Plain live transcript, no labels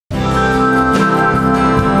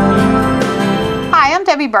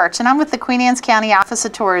Debbie Birch, and I'm with the Queen Anne's County Office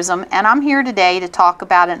of Tourism, and I'm here today to talk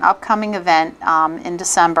about an upcoming event in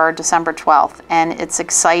December 12th, and it's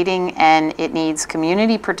exciting and it needs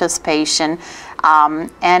community participation,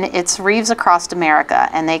 and it's Wreaths Across America,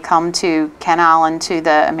 and they come to Ken Island to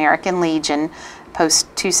the American Legion,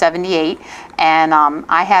 Post 278, and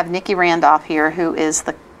I have Nikki Randolph here, who is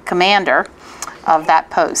the commander of that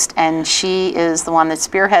post, and she is the one that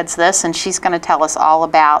spearheads this, and she's going to tell us all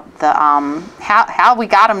about the how we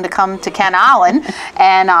got them to come to Ken Island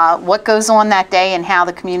and what goes on that day and how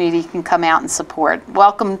the community can come out and support.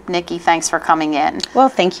 Welcome, Nikki. Thanks for coming in. Well,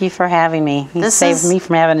 thank you for having me. You saved me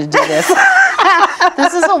from having to do this.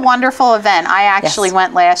 This is a wonderful event. I actually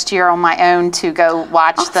went last year on my own to go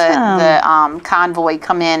watch the convoy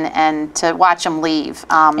come in and to watch them leave.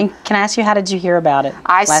 And can I ask you, how did you hear about it?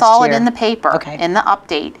 I saw it in the paper, in the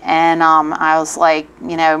update, and I was like,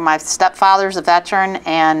 you know, my stepfather's a veteran,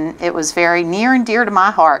 and it was very near and dear to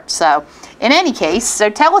my heart. So, in any case, so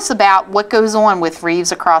tell us about what goes on with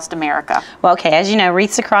Wreaths Across America. Well, okay, as you know,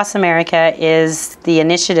 Wreaths Across America is the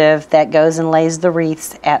initiative that goes and lays the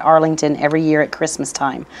wreaths at Arlington every year at Christmas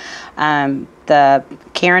time. The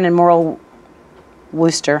Karen and Merle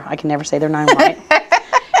Wooster, I can never say their name right,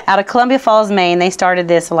 out of Columbia Falls, Maine. They started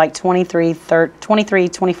this like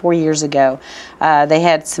 24 years ago. They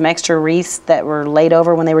had some extra wreaths that were laid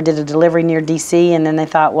over when they did a delivery near D.C., and then they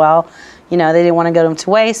thought, well, you know, they didn't want to go to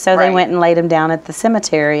waste, so they went and laid them down at the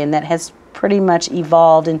cemetery, and that has pretty much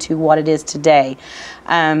evolved into what it is today.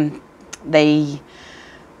 They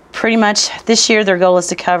pretty much, this year, their goal is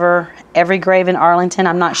to cover every grave in Arlington.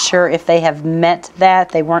 I'm not sure if they have met that.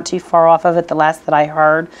 They weren't too far off of it, the last that I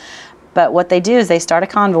heard. But what they do is they start a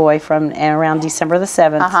convoy from around December the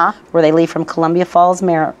 7th, where they leave from Columbia Falls,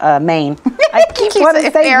 Maine. I keep wanting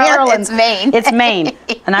to say Maryland. It's Maine. It's Maine.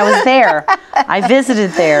 And I was there. I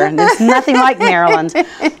visited there. And it's nothing like Maryland.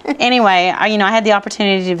 Anyway, I had the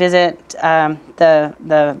opportunity to visit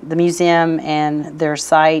the museum and their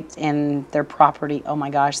site and their property. Oh my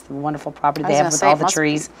gosh, the wonderful property they have with all the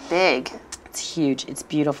trees. Big. It's huge. It's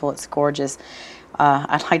beautiful. It's gorgeous.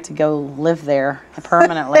 I'd like to go live there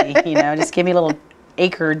permanently, just give me a little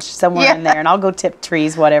acreage somewhere in there, and I'll go tip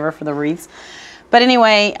trees, whatever, for the wreaths. But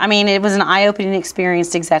anyway, I mean, it was an eye-opening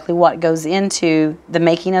experience, exactly what goes into the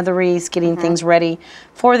making of the wreaths, getting things ready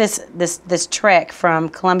for this trek from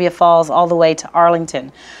Columbia Falls all the way to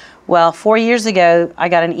Arlington. Well, 4 years ago, I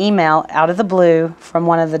got an email out of the blue from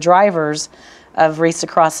one of the drivers of Wreaths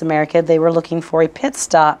Across America. They were looking for a pit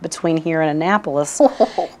stop between here and Annapolis,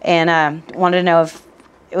 and wanted to know if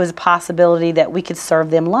it was a possibility that we could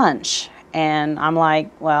serve them lunch. And I'm like,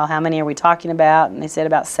 well, how many are we talking about? And they said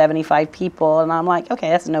about 75 people. And I'm like, okay,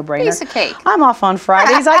 that's a no-brainer. Piece of cake. I'm off on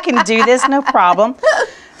Fridays. I can do this, no problem.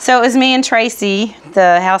 So it was me and Tracy,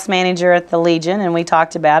 the house manager at the Legion, and we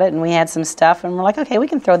talked about it, and we had some stuff, and we're like, okay, we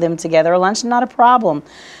can throw them together a lunch, not a problem.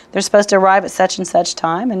 They're supposed to arrive at such and such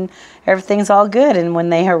time, and everything's all good. And when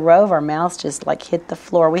they arrive, our mouths just like hit the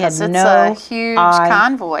floor. We had no it's a huge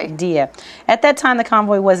convoy. Idea. At that time, the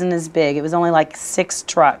convoy wasn't as big. It was only like 6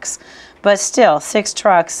 trucks. But still, 6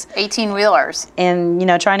 trucks. 18-wheelers. And,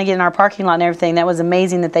 trying to get in our parking lot and everything, that was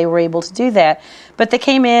amazing that they were able to do that. But they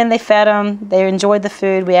came in, they fed them, they enjoyed the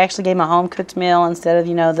food. We actually gave them a home-cooked meal instead of,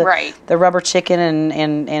 the rubber chicken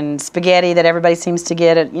and spaghetti that everybody seems to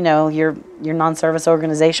get at, your non-service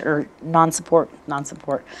organization, or non-profit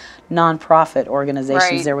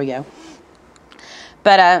organizations. There we go.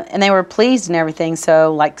 But, and they were pleased and everything.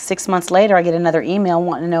 So, like 6 months later, I get another email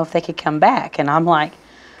wanting to know if they could come back. And I'm like,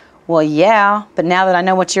 well, yeah, but now that I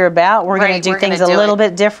know what you're about, we're going to do things a little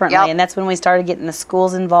bit differently. And that's when we started getting the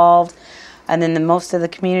schools involved. And then most of the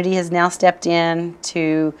community has now stepped in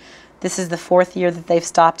to, this is the 4th year that they've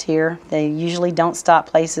stopped here. They usually don't stop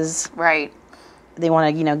places. Right. They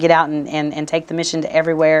want to, get out and take the mission to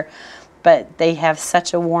everywhere. But they have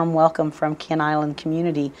such a warm welcome from Ken Island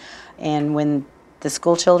community. And when the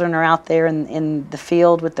school children are out there in the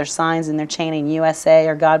field with their signs and they're chanting USA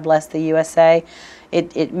or God bless the USA,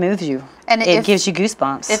 it moves you. And it gives you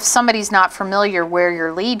goosebumps. If somebody's not familiar where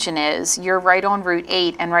your Legion is, you're right on Route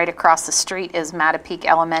 8, and right across the street is Mattapique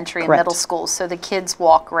Elementary and Middle School. So the kids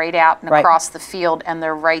walk right out and across the field, and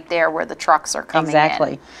they're right there where the trucks are coming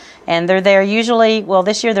in. And they're there usually, well,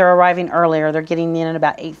 this year they're arriving earlier. They're getting in at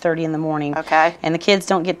about 8:30 in the morning. Okay. And the kids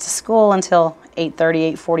don't get to school until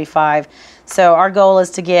 8:30, 8:45. So our goal is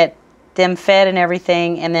to get them fed and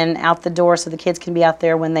everything, and then out the door so the kids can be out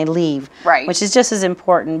there when they leave. Right. Which is just as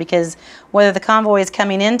important, because whether the convoy is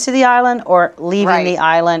coming into the island or leaving the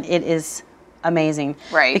island, it is amazing.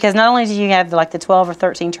 Right. Because not only do you have the 12 or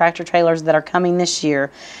 13 tractor trailers that are coming this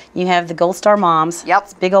year, you have the Gold Star Moms. Yep.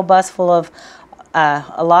 It's a big old bus full of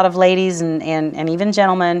a lot of ladies and even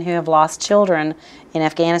gentlemen who have lost children in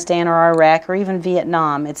Afghanistan or Iraq or even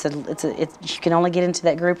Vietnam. You can only get into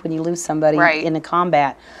that group when you lose somebody in a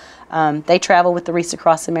combat. They travel with the Wreaths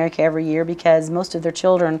Across America every year because most of their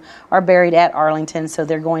children are buried at Arlington, so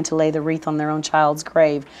they're going to lay the wreath on their own child's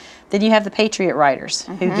grave. Then you have the Patriot Riders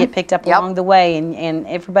who get picked up along the way, and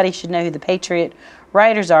everybody should know who the Patriot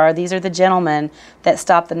Riders are. These are the gentlemen that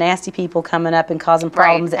stop the nasty people coming up and causing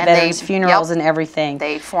problems at veterans' funerals and everything.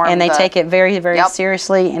 They take it very, very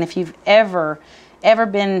seriously. And if you've ever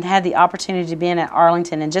had the opportunity to be in at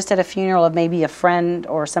Arlington and just at a funeral of maybe a friend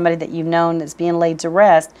or somebody that you've known that's being laid to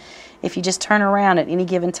rest, if you just turn around at any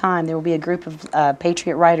given time, there will be a group of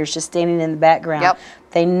Patriot Riders just standing in the background.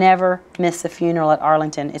 They never miss a funeral at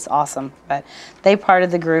Arlington. It's awesome. But they're part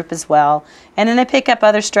of the group as well. And then they pick up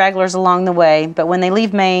other stragglers along the way. But when they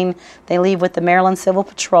leave Maine, they leave with the Maryland Civil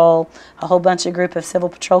Patrol, a whole bunch of group of Civil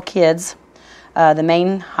Patrol kids. The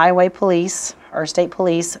Maine Highway Police or State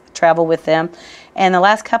Police travel with them. And the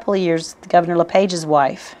last couple of years, Governor LePage's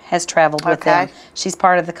wife has traveled with them. She's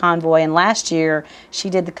part of the convoy, and last year she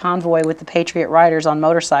did the convoy with the Patriot Riders on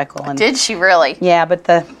motorcycle. And did she really? Yeah,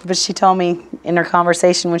 but she told me in her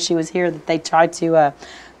conversation when she was here that they tried to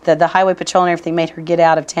the highway patrol and everything made her get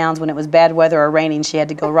out of towns when it was bad weather or raining. She had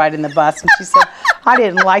to go ride in the bus, and she said, "I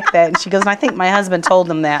didn't like that." And she goes, "And I think my husband told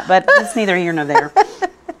them that, but it's neither here nor there."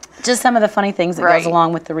 Just some of the funny things that goes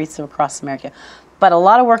along with the Wreaths Across America. But a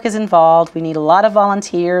lot of work is involved. We need a lot of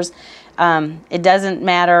volunteers. It doesn't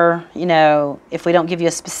matter, you know, if we don't give you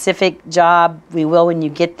a specific job, we will when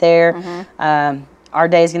you get there. Our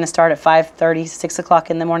day is going to start at 5:30, 6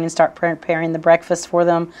 o'clock in the morning, start preparing the breakfast for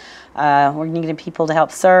them. We're needing people to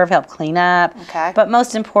help serve, help clean up. But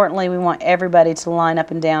most importantly, we want everybody to line up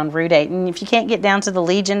and down Route 8. And if you can't get down to the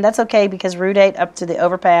Legion, that's okay, because Route 8 up to the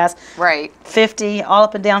overpass, 50, all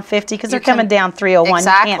up and down 50, because they're coming down 301.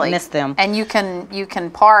 You can't miss them. And you can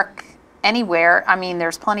park anywhere. I mean,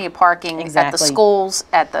 there's plenty of parking at the schools,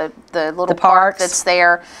 at the little park that's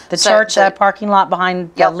there. The church parking lot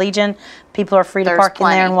behind the Legion. People are free to park in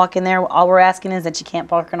there and walk in there. All we're asking is that you can't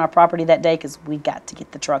park on our property that day because we got to get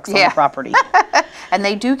the trucks on the property. And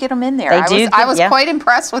they do get them in there. I was quite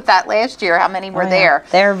impressed with that last year, how many were there.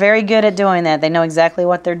 They're very good at doing that. They know exactly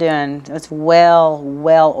what they're doing. It's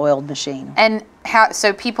well-oiled machine. And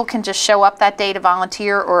so people can just show up that day to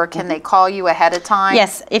volunteer, or can they call you ahead of time?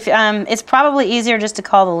 Yes, if it's probably easier just to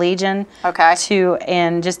call the Legion.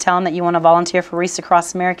 And just tell them that you want to volunteer for Wreaths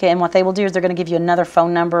Across America. And what they will do is they're going to give you another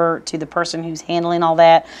phone number to the person who's handling all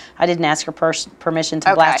that. I didn't ask her permission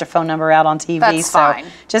to blast her phone number out on TV. That's fine.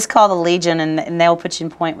 Just call the Legion and they'll put you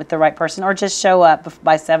in point with the right person, or just show up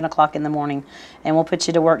by 7 o'clock in the morning and we'll put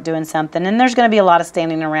you to work doing something. And there's going to be a lot of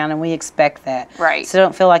standing around, and we expect that. So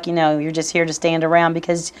don't feel like, you know, you're just here to stand around,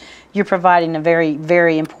 because you're providing a very,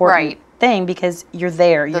 very important thing, because you're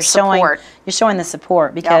there. You're showing the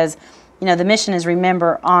support, because you know, the mission is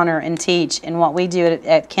remember, honor, and teach. And what we do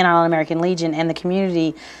at Kent Island American Legion and the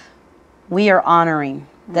community, we are honoring.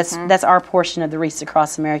 That's our portion of the Wreaths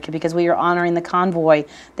Across America, because we are honoring the convoy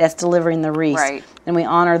that's delivering the wreaths. And we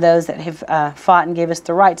honor those that have fought and gave us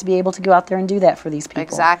the right to be able to go out there and do that for these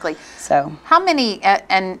people. So how many,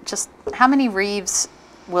 and just how many wreaths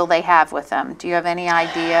will they have with them? Do you have any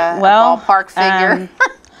idea? Well, a ballpark figure?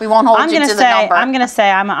 We won't hold you to the number. I'm going to say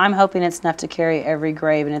I'm hoping it's enough to carry every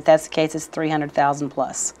grave, and if that's the case, it's 300,000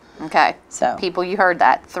 plus. So people, you heard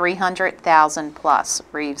that, 300,000 plus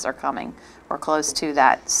wreaths are coming, or close to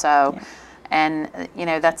that. So, and you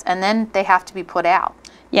know, and then they have to be put out.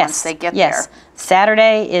 Once they get there.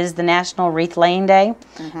 Saturday is the National Wreath Laying Day.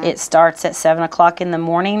 It starts at 7 o'clock in the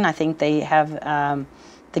morning. I think they have.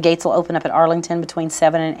 The gates will open up at Arlington between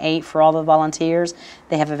 7 and 8 for all the volunteers.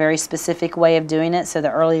 They have a very specific way of doing it, so the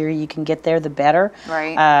earlier you can get there, the better.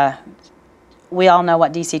 We all know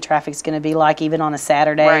what DC traffic is going to be like, even on a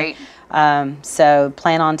Saturday. So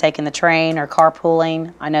plan on taking the train or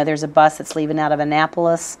carpooling. I know there's a bus that's leaving out of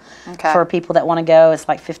Annapolis for people that want to go. It's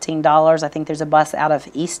like $15. I think there's a bus out of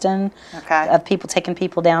Easton of people taking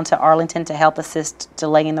people down to Arlington to help assist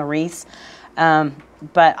delaying the wreaths.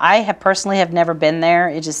 But I personally have never been there.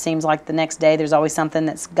 It just seems like the next day there's always something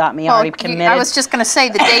that's got me already committed. I was just going to say,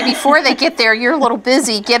 the day before they get there, you're a little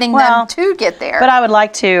busy getting them to get there. But I would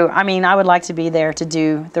like to. I mean, I would like to be there to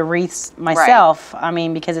do the wreaths myself. I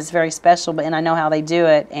mean, because it's very special, and I know how they do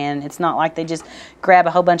it, and it's not like they just grab a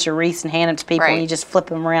whole bunch of wreaths and hand them to people and you just flip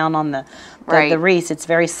them around on the wreaths. It's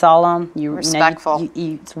very solemn. Respectful.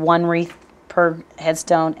 It's one wreath per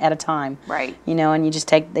headstone at a time. Right. You know, and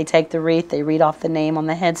they take the wreath, they read off the name on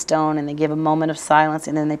the headstone, and they give a moment of silence,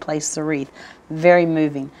 and then they place the wreath. Very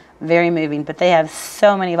moving, very moving. But they have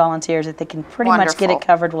so many volunteers that they can pretty much get it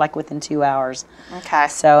covered like within 2 hours. Okay.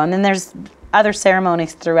 So, and then there's other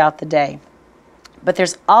ceremonies throughout the day. But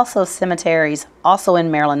there's also cemeteries also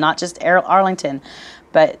in Maryland, not just Arlington,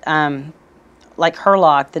 but like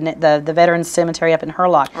Hurlock, the Veterans Cemetery up in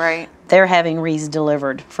Hurlock. Right. They're having wreaths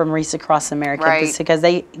delivered from Wreaths Across America, right, because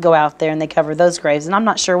they go out there and they cover those graves. And I'm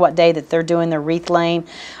not sure what day that they're doing their wreath laying.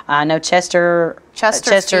 I know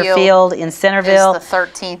Chesterfield in Centerville is the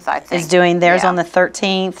 13th, I think. Is doing theirs on the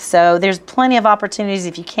 13th. So there's plenty of opportunities.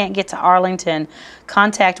 If you can't get to Arlington,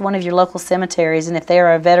 contact one of your local cemeteries, and if they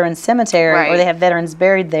are a veteran cemetery or they have veterans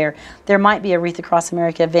buried there, there might be a Wreaths Across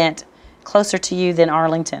America event closer to you than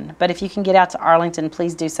Arlington. But if you can get out to Arlington,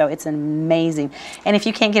 please do so. It's amazing. And if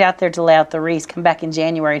you can't get out there to lay out the wreaths, come back in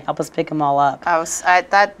January and help us pick them all up.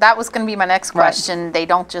 That was going to be my next question. Right. They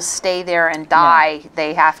don't just stay there and die. No.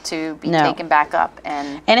 They have to be taken back up.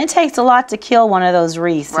 And it takes a lot to kill one of those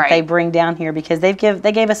wreaths that they bring down here, because they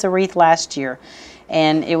gave us a wreath last year,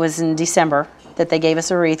 and it was in December that they gave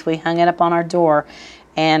us a wreath. We hung it up on our door,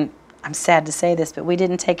 and I'm sad to say this, but we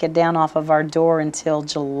didn't take it down off of our door until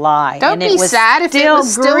July. Don't be sad if it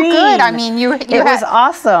was still good. I mean, it was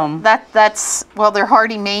awesome. That's they're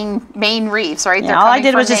hardy Maine wreaths, right? Yeah, all I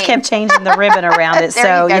did was just kept changing the ribbon around it.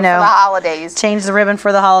 So you know, for the holidays, change the ribbon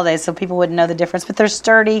for the holidays so people wouldn't know the difference. But they're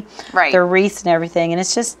sturdy, they're wreaths and everything, and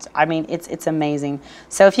it's just, I mean, it's amazing.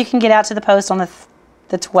 So if you can get out to the post on the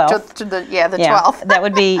 12th. The 12th. that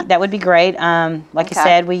would be great. Like I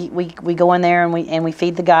said, we go in there and we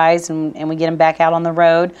feed the guys and we get them back out on the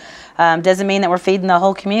road. Doesn't mean that we're feeding the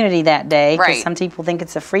whole community that day, because some people think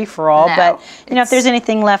it's a free-for-all. No, but you know, if there's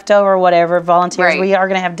anything left over, or whatever, volunteers, we are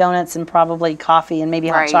going to have donuts and probably coffee and maybe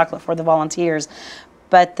hot chocolate for the volunteers.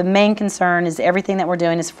 But the main concern is everything that we're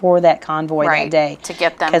doing is for that convoy that day. To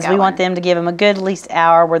get them Because we want them to give them a good at least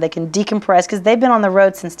hour where they can decompress, because they've been on the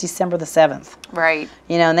road since December the 7th. Right.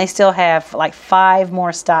 You know, and they still have like 5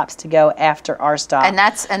 more stops to go after our stop.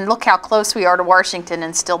 And look how close we are to Washington,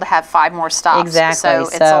 and still to have 5 more stops. Exactly. So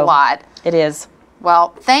it's a lot. It is. Well,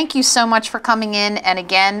 thank you so much for coming in. And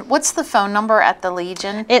again, what's the phone number at the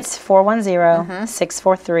Legion? It's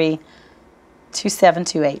 410-643-2728.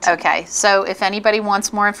 Okay, so if anybody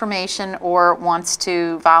wants more information or wants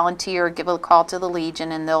to volunteer, give a call to the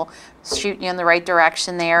Legion, and they'll shoot you in the right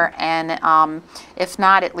direction there. And if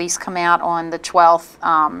not, at least come out on the 12th,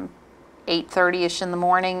 8:30ish in the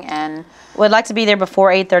morning. And we'd like to be there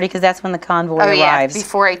before 8:30, because that's when the convoy arrives.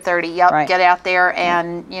 Before 8:30. Yep, get out there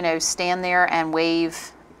and stand there and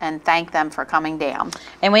wave and thank them for coming down.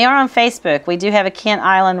 And we are on Facebook. We do have a Kent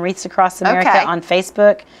Island Wreaths Across America on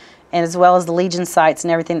Facebook, and as well as the Legion sites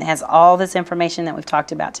and everything that has all this information that we've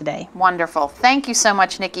talked about today. Wonderful. Thank you so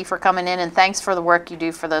much, Nikki, for coming in, and thanks for the work you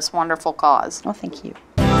do for this wonderful cause. Well, thank you.